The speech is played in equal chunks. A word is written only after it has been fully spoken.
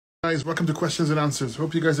guys, welcome to Questions and Answers.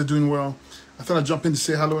 Hope you guys are doing well. I thought I'd jump in to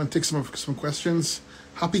say hello and take some questions.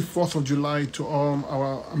 Happy 4th of July to all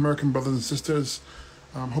our American brothers and sisters.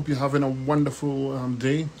 Hope you're having a wonderful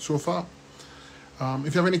day so far.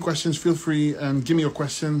 If you have any questions, feel free and give me your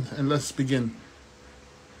question and let's begin.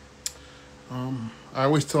 I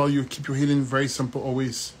always tell you, keep your healing very simple,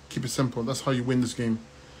 always keep it simple. That's how you win this game.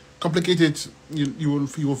 Complicated, you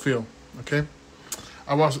will fail, okay?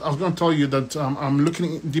 I was going to tell you that I'm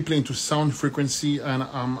looking deeply into sound frequency, and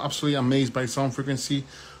I'm absolutely amazed by sound frequency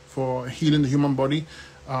for healing the human body.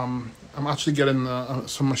 I'm actually getting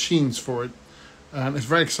some machines for it, and it's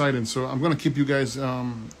very exciting. So I'm going to keep you guys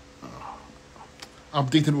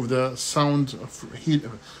updated with the sound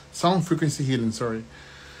frequency healing. Sorry.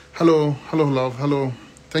 Hello, love. Hello.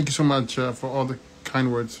 Thank you so much for all the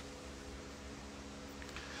kind words.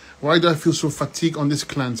 Why do I feel so fatigued on this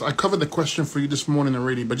cleanse? I covered the question for you this morning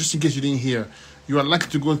already, but just in case you didn't hear, you are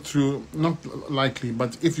likely to go through, not likely,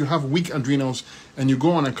 but if you have weak adrenals and you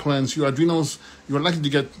go on a cleanse, your adrenals, you are likely to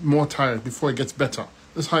get more tired before it gets better.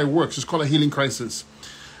 That's how it works. It's called a healing crisis.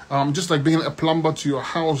 Just like bringing a plumber to your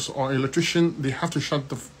house or an electrician, they have to shut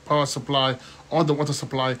the power supply or the water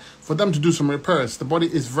supply for them to do some repairs. The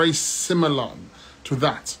body is very similar to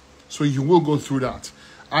that. So you will go through that.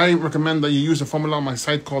 I recommend that you use a formula on my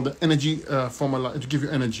site called the energy formula to give you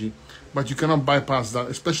energy. But you cannot bypass that,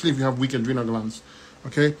 especially if you have weak adrenal glands.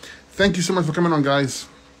 Okay? Thank you so much for coming on, guys.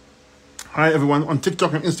 Hi, everyone. On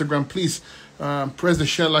TikTok and Instagram, please press the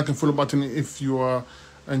share, like, and follow button if you are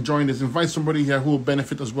enjoying this. Invite somebody here who will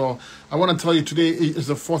benefit as well. I want to tell you today is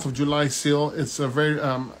the 4th of July sale. It's a very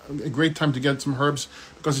a great time to get some herbs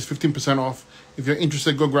because it's 15% off. If you're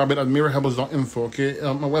interested, go grab it at mirrorherbals.info. Okay?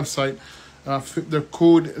 My website. The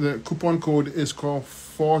coupon code is called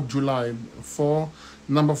 4July, 4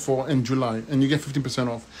 in July, and you get 15%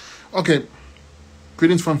 off. Okay,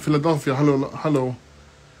 greetings from Philadelphia. Hello.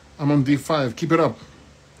 I'm on D5. Keep it up.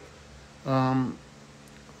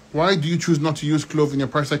 Why do you choose not to use clove in your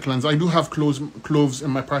parasite cleanse? I do have cloves in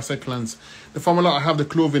my parasite cleanse. The formula I have the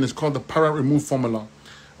clove in is called the Para Remove formula.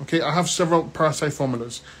 Okay, I have several parasite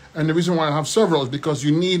formulas, and the reason why I have several is because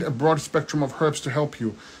you need a broad spectrum of herbs to help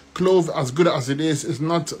you. Clove, as good as it is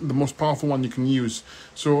not the most powerful one you can use.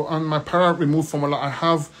 So on my Para Remove formula, I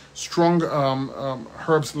have strong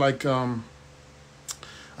herbs like I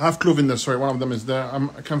have clove in there. Sorry, one of them is there.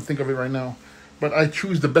 I can't think of it right now, but I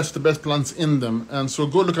choose the best plants in them. And so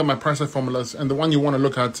go look at my parasite formulas, and the one you want to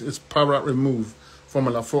look at is Para Remove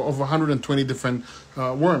formula for over 120 different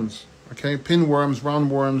worms. Okay, pinworms,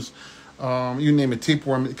 roundworms, you name it,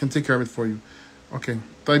 tapeworm. It can take care of it for you. Okay,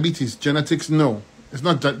 diabetes, genetics, no.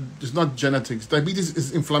 It's not genetics. Diabetes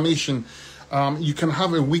is inflammation. You can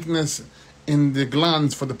have a weakness in the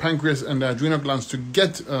glands for the pancreas and the adrenal glands to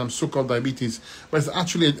get so-called diabetes, but it's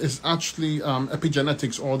actually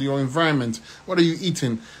epigenetics or your environment. What are you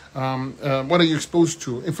eating? What are you exposed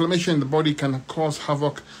to? Inflammation in the body can cause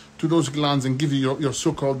havoc to those glands and give you your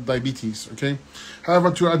so-called diabetes. Okay.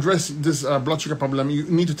 However, to address this blood sugar problem, you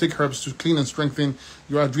need to take herbs to clean and strengthen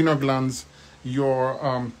your adrenal glands, your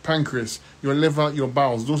pancreas, your liver, your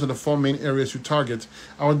bowels. Those are the 4 main areas you target.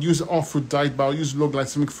 I would use all fruit diet, but I'll use low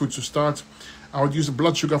glycemic foods to start. I would use a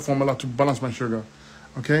blood sugar formula to balance my sugar.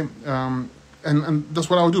 Okay, and that's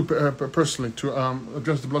what I would do personally to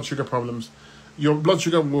address the blood sugar problems. Your blood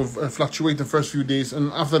sugar will fluctuate the first few days,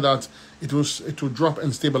 and after that, it will drop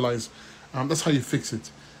and stabilize. That's how you fix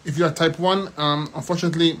it. If you are type 1,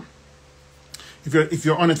 unfortunately, if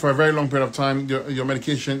you're on it for a very long period of time, your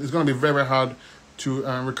medication is going to be very, very hard to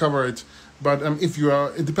recover it. But if you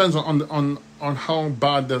are, it depends on how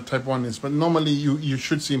bad the type 1 is. But normally you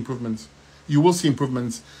should see improvements. You will see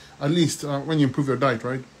improvements, at least when you improve your diet,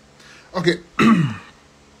 right? Okay.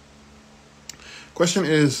 Question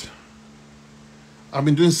is, I've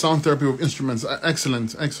been doing sound therapy with instruments.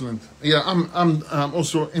 Excellent. Yeah, I'm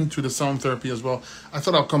also into the sound therapy as well. I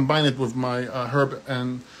thought I'll combine it with my herb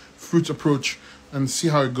and fruit approach and see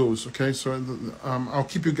how it goes. Okay, so I'll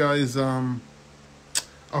keep you guys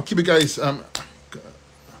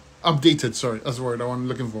updated. Sorry, that's the word I'm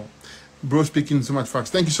looking for. Bro speaking so much facts.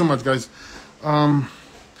 Thank you so much, guys.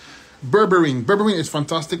 Berberine is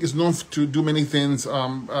fantastic. It's known to do many things.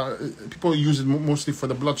 People use it mostly for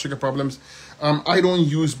the blood sugar problems. I don't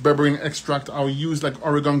use berberine extract. I'll use like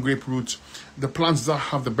Oregon grape root, the plants that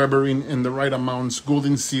have the berberine in the right amounts,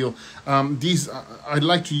 golden seal. These I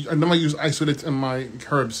never use isolate in my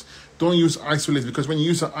herbs. Don't use isolate, because when you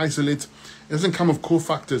use an isolate, it doesn't come with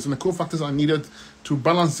cofactors, and the cofactors are needed to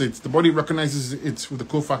balance it. The body recognizes it with the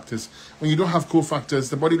cofactors. When you don't have cofactors,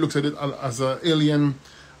 the body looks at it as an alien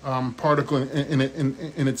particle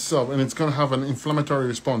in itself, and it's going to have an inflammatory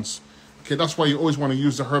response. Okay, that's why you always want to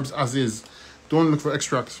use the herbs as is. Don't look for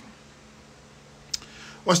extracts.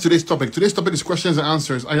 What's today's topic? Today's topic is questions and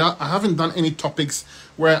answers. I haven't done any topics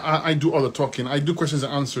where I do all the talking. I do questions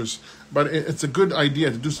and answers, but it's a good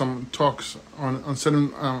idea to do some talks on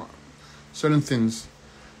certain things.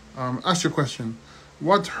 Ask your question.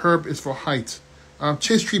 What herb is for height?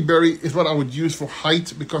 Chase tree berry is what I would use for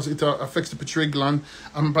height because it affects the pituitary gland.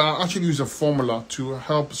 But I'll actually use a formula to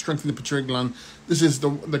help strengthen the pituitary gland. This is the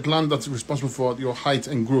gland that's responsible for your height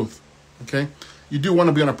and growth. Okay, you do want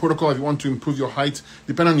to be on a protocol if you want to improve your height.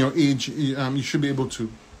 Depending on your age, you should be able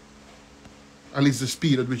to. At least the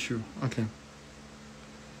speed at which you. Okay.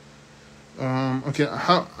 Okay.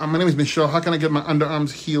 My name is Michelle. How can I get my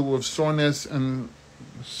underarms healed with soreness and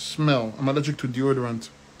smell? I'm allergic to deodorant.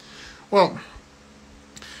 Well,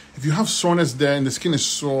 if you have soreness there and the skin is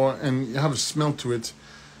sore and you have a smell to it,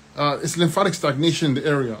 it's lymphatic stagnation in the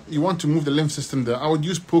area. You want to move the lymph system there. I would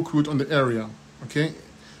use poke root on the area, okay?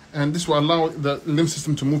 And this will allow the lymph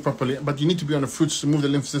system to move properly, but you need to be on the fruits to move the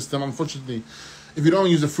lymph system. Unfortunately, if you don't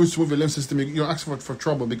use the fruits to move the lymph system, you're asking for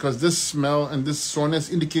trouble because this smell and this soreness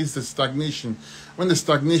indicates the stagnation. When there's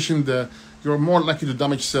stagnation there, you're more likely to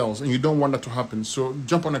damage cells, and you don't want that to happen. So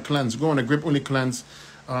jump on a cleanse. Go on a grape-only cleanse.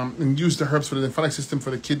 And use the herbs for the lymphatic system, for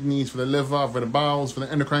the kidneys, for the liver, for the bowels, for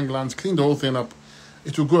the endocrine glands. Clean the whole thing up.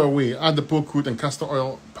 It will go away. Add the poke root and castor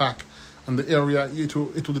oil pack on the area. It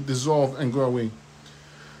will dissolve and go away.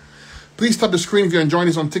 Please tap the screen if you're enjoying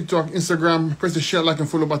this on TikTok, Instagram. Press the share, like, and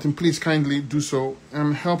follow button. Please kindly do so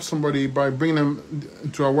and help somebody by bringing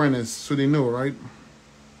them to awareness so they know, right?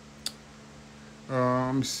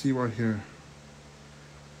 Let me see what here.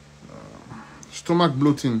 Stomach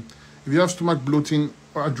bloating. If you have stomach bloating,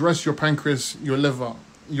 address your pancreas, your liver,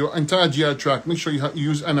 your entire GI tract. Make sure you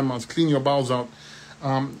use enemas. Clean your bowels out.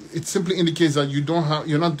 It simply indicates that you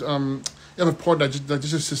have a poor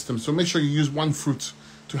digestive system. So make sure you use one fruit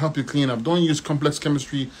to help you clean up. Don't use complex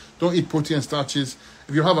chemistry. Don't eat protein and starches.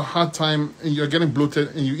 If you have a hard time and you're getting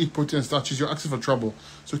bloated and you eat protein and starches, you're asking for trouble.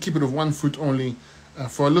 So keep it with one fruit only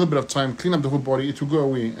for a little bit of time. Clean up the whole body. It will go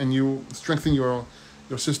away and you strengthen your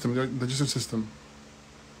system, your digestive system.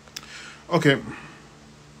 Okay.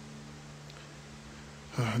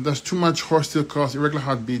 Does too much horsetail cause irregular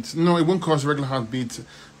heartbeats? No, it won't cause irregular heartbeats.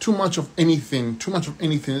 Too much of anything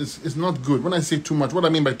is not good. When I say too much, what I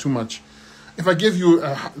mean by too much? If I give you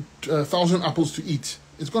 1,000 apples to eat,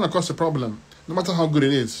 it's going to cause a problem, no matter how good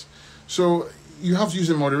it is. So you have to use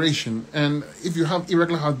in moderation. And if you have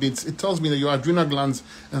irregular heartbeats, it tells me that your adrenal glands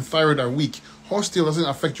and thyroid are weak. Horsetail doesn't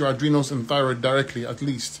affect your adrenals and thyroid directly, at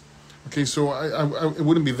least. Okay, so it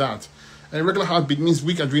wouldn't be that. An irregular heartbeat means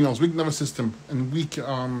weak adrenals, weak nervous system, and weak. It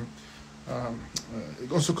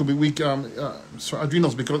also could be weak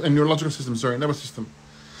adrenals and neurological system. Sorry, nervous system.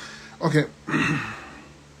 Okay.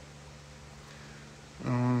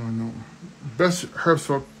 No. Best herbs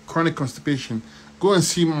for chronic constipation. Go and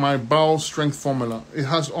see my bowel strength formula. It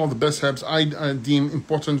has all the best herbs I deem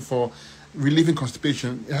important for relieving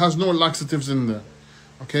constipation. It has no laxatives in there.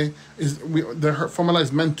 Okay, the formula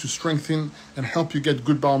is meant to strengthen and help you get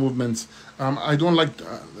good bowel movements. I don't like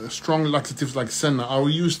strong laxatives like senna. I will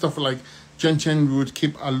use stuff like gentian root,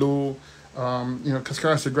 cape aloe,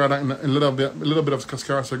 cascara sagrada, and a little bit of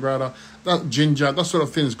cascara sagrada. That ginger, that sort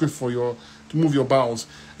of thing is good for to move your bowels.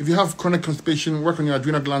 If you have chronic constipation, work on your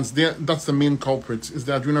adrenal glands. That's the main culprit, is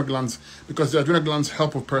the adrenal glands, because the adrenal glands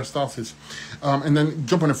help with peristalsis. And then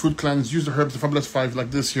jump on a fruit cleanse. Use the herbs, the Fabulous 5,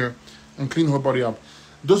 like this here, and clean the whole body up.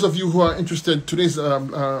 Those of you who are interested, today's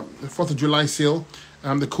 4th of July sale.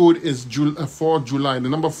 The code is 4 July, the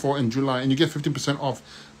number 4 in July, and you get 15% off.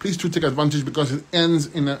 Please do take advantage because it ends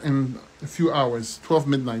in a few hours, 12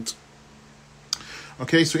 midnight.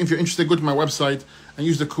 Okay, so if you're interested, go to my website and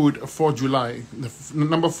use the code 4 July, the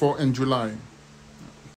number 4 in July.